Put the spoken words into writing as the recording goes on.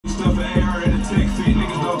stuff for AR and the tech fit.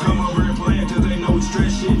 Niggas don't come over and play cause they know we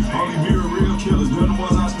stress shit. Only mirror real killers, they're the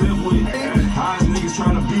ones I step with. High as niggas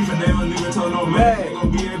trying to beef and they don't even tell no man. They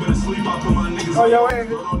gon' be able to sleep, I put my niggas on your ass.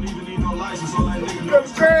 Don't even need no license, so that nigga know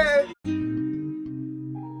it's crazy.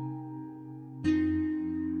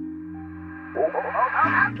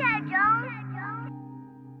 Okay, Jones.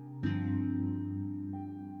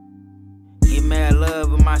 Get mad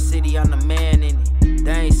love with my city, I'm the man in it.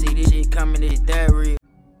 They ain't see this shit coming, it's that real.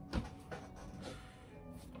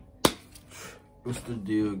 What's the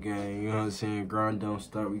deal, gang? You know what I'm saying? Grind don't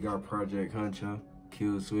stop. We got Project Huncho,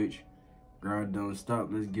 Kill Switch. Grind don't stop.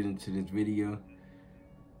 Let's get into this video.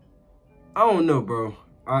 I don't know, bro.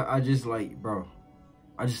 I just like, bro.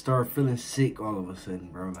 I just started feeling sick all of a sudden,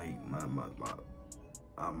 bro. Like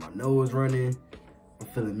my nose running. I'm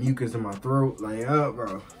feeling mucus in my throat. Like,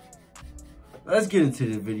 bro. Let's get into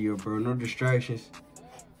this video, bro. No distractions.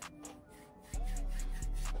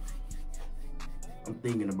 I'm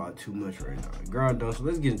thinking about too much right now. Grind down, so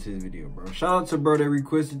let's get into this video, bro. Shout out to bro that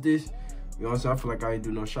requested this. You know what I'm saying? I feel like I ain't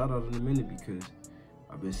do no shout out in a minute because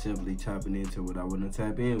I've been simply tapping into what I want to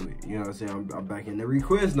tap in with. You know what I'm saying? I'm back in the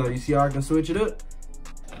request now. You see how I can switch it up?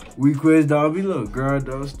 Request down below. Grind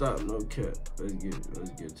don't stop. No cap. Let's get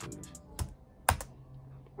to this.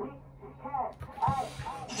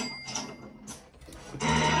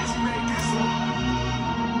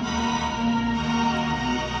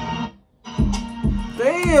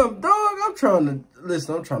 Damn, dog, I'm trying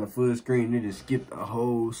to full screen. They just skipped the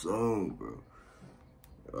whole song, bro.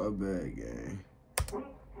 Oh, bad, gang.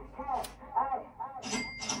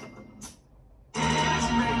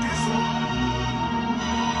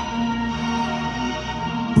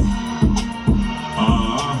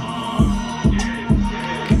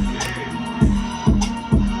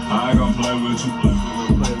 I ain't gonna play with you.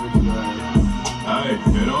 Hey,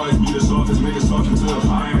 it always be the softest niggas talking tough.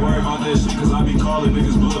 I ain't worried about that shit cause I be calling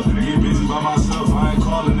niggas bluff. Get busy by myself, I ain't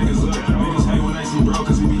calling niggas up. Niggas hate when they see bro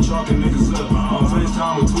cause he be chalking niggas up. On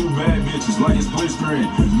FaceTime with 2 bad bitches like a split screen.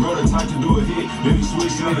 Bro the type to do a hit, then he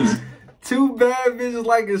switch scenes. 2 bad bitches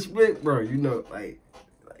like a split, bro. You know, like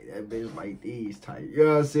that bitch like these type. You know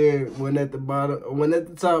what I'm saying? One at the bottom, one at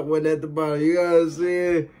the top, one at the bottom. You know what I'm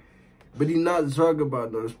saying? But he not talking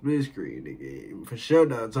about no split screen, nigga. For sure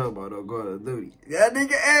not talking about no Call of Duty. That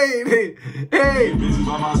nigga, hey. Busy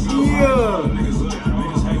by myself, yeah.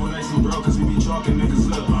 Niggas hate when they see bro cause he be chalking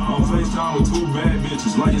niggas up. On FaceTime with 2 bad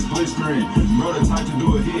bitches like a split screen. Bro the type to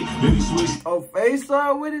do a hit, then he switch. Oh,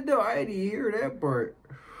 FaceTime with it though? I didn't even hear that part.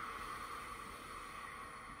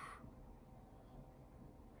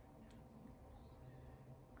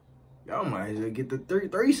 Y'all might as well get the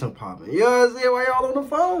threesome popping. You know what I'm saying? Why y'all on the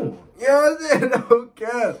phone? You know what I'm saying? No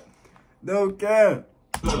cap. No cap.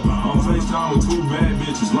 On FaceTime with 2 bad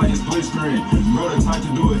bitches like a split screen. Bro the type to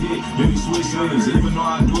do a hit, then he switch scenes. Even though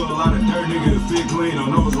I do a lot of dirt, nigga, to fit clean. I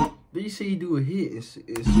know it's wrong. Did you say he do a hit?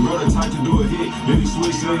 Bro the type to do a hit, then he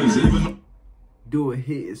switch scenes. Even do a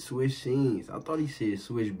hit and switch scenes. I thought he said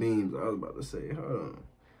switch beams. I was about to say, hold on.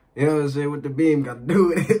 You know what I'm saying? What the beam got to do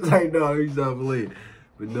with it? It's like, no, he's not believing.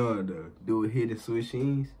 But no, do a hit and switch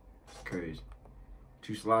scenes. It's crazy. But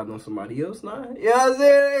you sliding on somebody else now? You know what I'm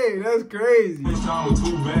saying? Hey, that's crazy. FaceTime with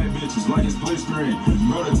 2 bad bitches like a split screen.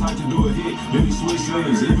 Bro the type to do a hit, then he switch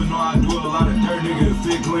scenes. Even though I do a lot of dirt, nigga, to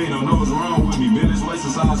fit clean. I know what's wrong with me. Been this way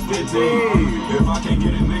since I was 15. If I can't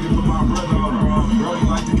get a nigga, put my brother on him. Bro, he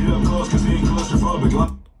like to get up close cause he ain't claustrophobic.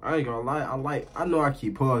 I ain't gonna lie. I know I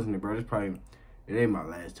keep pausing it, bro. It ain't my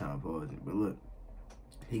last time pausing it. But look.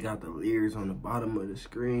 He got the ears on the bottom of the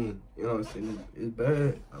screen. You know what I'm saying? It's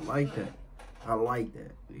bad. I like that. I like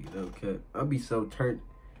that. Nigga, okay. I'll be so turned.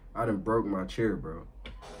 I done broke my chair, bro.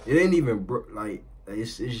 It ain't even broke. Like,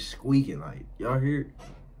 it's just squeaking. Like, y'all hear it?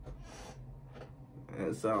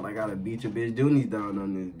 That sound like I done beat your bitch Doonies down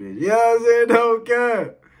on this bitch. You know what I'm saying? No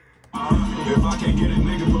cap. If I can't get a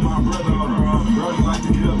nigga, put my brother on him. Bro, he like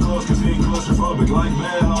to get up close cause he ain't claustrophobic. Like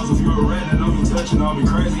bad hoes, if you a rat, don't be touching on me.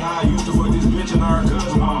 Crazy how I used to fuck this bitch and her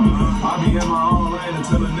cousin on me. I be in my own lane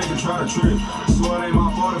until a nigga try to trip. So it ain't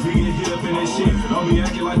my fault if he get hit up in that shit. Don't be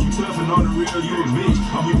acting like you tough and on the real, you a bitch.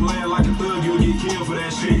 I'll be playing like a thug, you'll get killed for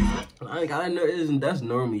that shit. I know that's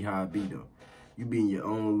normally how I be though. You be in your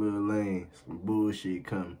own little lane, some bullshit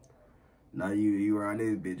coming. Now you around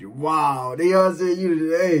this bitch. Wow, they all say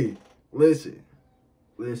you, hey, listen.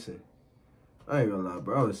 I ain't gonna lie,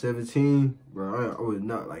 bro. I was 17, bro. I was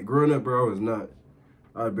not, like, growing up, bro, I was not.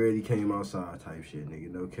 I barely came outside type shit, nigga.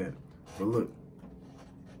 No cap. But look.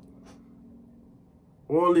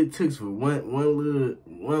 All it took for one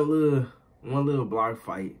little block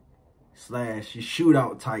fight /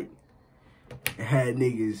 shootout type. It had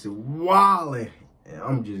niggas wildin'. And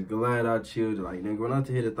I'm just glad I chilled. Like, nigga, when I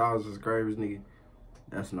hit 1,000 subscribers, nigga,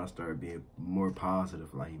 that's when I started being more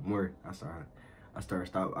positive. Like, more, I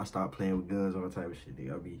stopped playing with guns, all type of shit,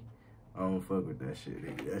 nigga. I don't fuck with that shit,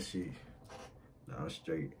 nigga. That shit, nah, I'm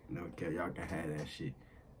straight. No cap, y'all can have that shit.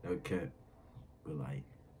 No cap. But, like,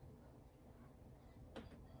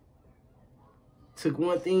 took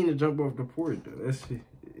one thing to jump off the porch, though. That shit.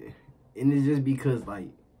 And it's just because, like,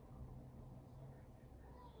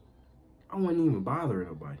 I wasn't even bothering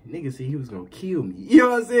nobody. Nigga said he was gonna kill me. You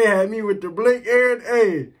know what I'm saying? Had me with the blink air.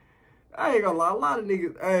 Hey, I ain't gonna lie. A lot of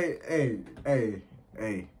niggas,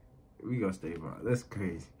 hey. We gonna stay by. That's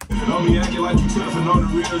crazy. Don't be acting like you tough and on the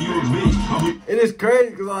real, you a bitch. And it's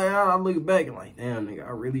crazy because like, I look back and like, damn, nigga,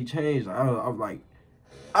 I really changed. I'm like,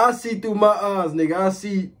 I see through my eyes, nigga. I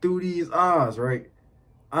see through these eyes, right?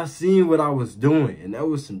 I seen what I was doing, and that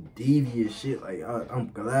was some devious shit. Like,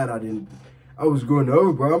 I'm glad I was going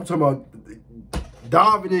over, bro. I'm talking about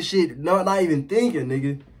diving and shit, not even thinking,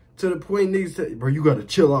 nigga. To the point niggas say, bro, you gotta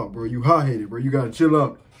chill out, bro. You hot-headed, bro. You gotta chill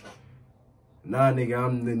out. Nah, nigga,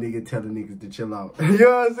 I'm the nigga telling niggas to chill out. You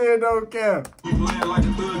know what I'm saying? Don't care. You playing like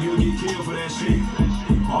a thug, you'll get killed for that shit.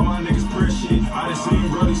 All my niggas press shit. I done seen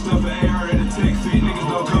brother stuff at AR and the tech fit. Niggas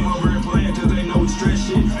don't come over and playing cause they know we stress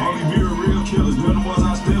shit. All these real killers, they're the ones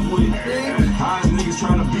I step with. Highest niggas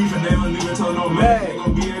trying to beef and they don't even tell no man. They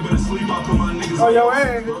gon' be able to sleep, I put my niggas on your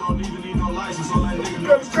head. Bro don't even need no license, all that nigga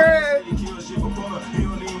know he kill shit for fun. He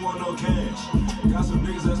don't even want no cash. Got some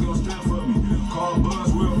niggas that's gonna stand for me. Call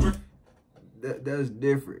Buzz real free. That's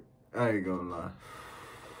different. I ain't gonna lie.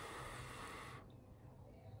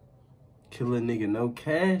 Kill a nigga, no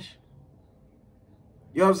cash?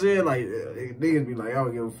 You know what I'm saying? Like, niggas be like, I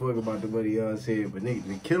don't give a fuck about the money y'all saying, but niggas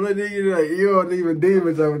be kill a nigga, like, you don't even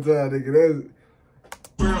demons every time, nigga.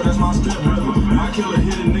 That's my step brother. I kill a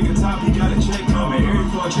hit a nigga top, he got a check coming. Every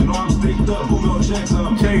function, know I'm sticked up, who gon' check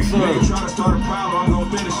some? Check some. Nigga try to start a problem, I'm gon'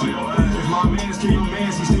 finish it. If my man's kill your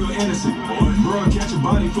mans, he still innocent. Bro, catch a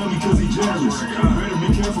body for me cause he generous. Better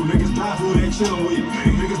be careful, niggas die for who they chillin' with.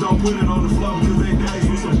 Niggas don't put it on the floor because they daddies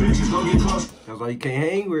with some bitches, don't get close. That's why you can't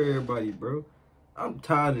hang with everybody, bro. I'm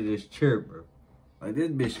tired of this chirp, bro. Like,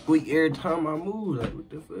 this bitch squeak every time I move. Like, what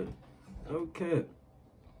the fuck? Okay.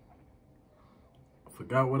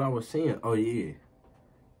 Forgot what I was saying. Oh, yeah.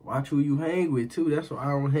 Watch who you hang with, too. That's why I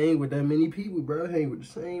don't hang with that many people, bro. I hang with the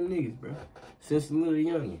same niggas, bro. Since a little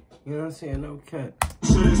youngin'. You know what I'm saying? No cap.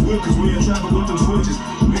 Shit is whip cause we in traffic with them switches.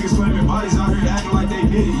 Niggas claiming bodies out here acting like they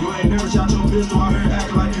did it. You ain't never shot your pistol out here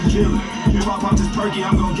acting like you kill it. If I pop this perky,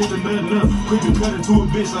 I'm gon' get the nuttin' up. Quick to cut into a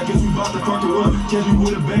bitch like if we bout to fuck her up. Catch me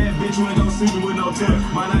with a bad bitch, you ain't gon' see me with no tuck.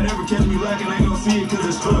 Might not ever catch me lacking, ain't gon' see it cause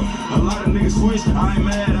it's tough. A lot of niggas switch, I ain't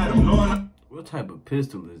mad at them. Knowing what type of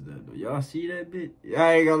pistol is that, though? Y'all see that bitch?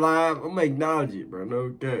 I ain't gonna lie. I'm gonna acknowledge it, bro.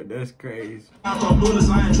 No cap. That's crazy. I throw bullets,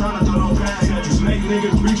 I ain't tryna throw no pass at you. Snake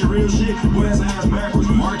niggas preaching real shit, boy, that's ass backwards.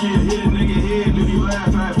 Marky and hit a nigga head, then he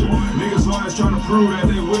laugh after. Niggas always tryna prove that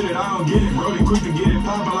they with it. I don't get it, bro. They quick to get it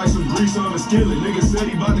poppin' like some grease on the skillet. Niggas said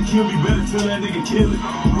he bout to kill me, better tell that nigga kill it.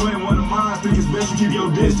 You ain't one of mine, think it's best you keep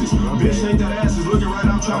your distance. Bitch, shake that ass, is looking right,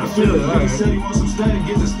 I'm tryna feel it. Nigga said he want some static,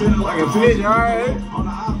 get the spinning like a fish, alright? On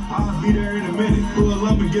the I'll be there in a minute. Pull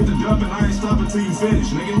up and get the dump, and I ain't stopping till you finish,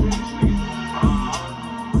 nigga.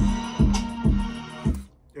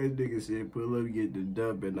 That nigga said, pull up and get the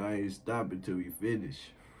dump, and I ain't stopping till we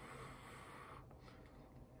finish.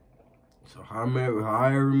 So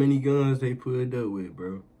however many guns they pulled up with,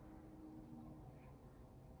 bro,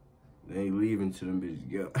 they ain't leaving till them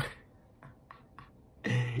bitches go.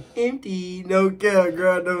 Empty, no cap,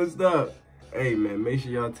 girl, don't stop. Hey, man, make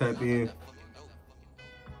sure y'all tap in.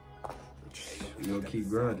 We gonna keep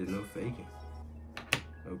grinding, no faking.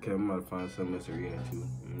 Okay, I'm about to find something else to react to, you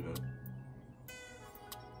know.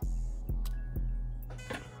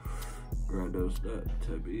 Grind, don't stop,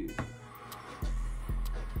 tap in.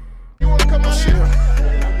 You wanna come on shit?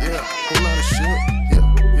 Yeah, whole lot of shit.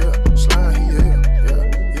 Yeah, slime,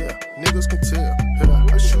 yeah. Niggas can tell.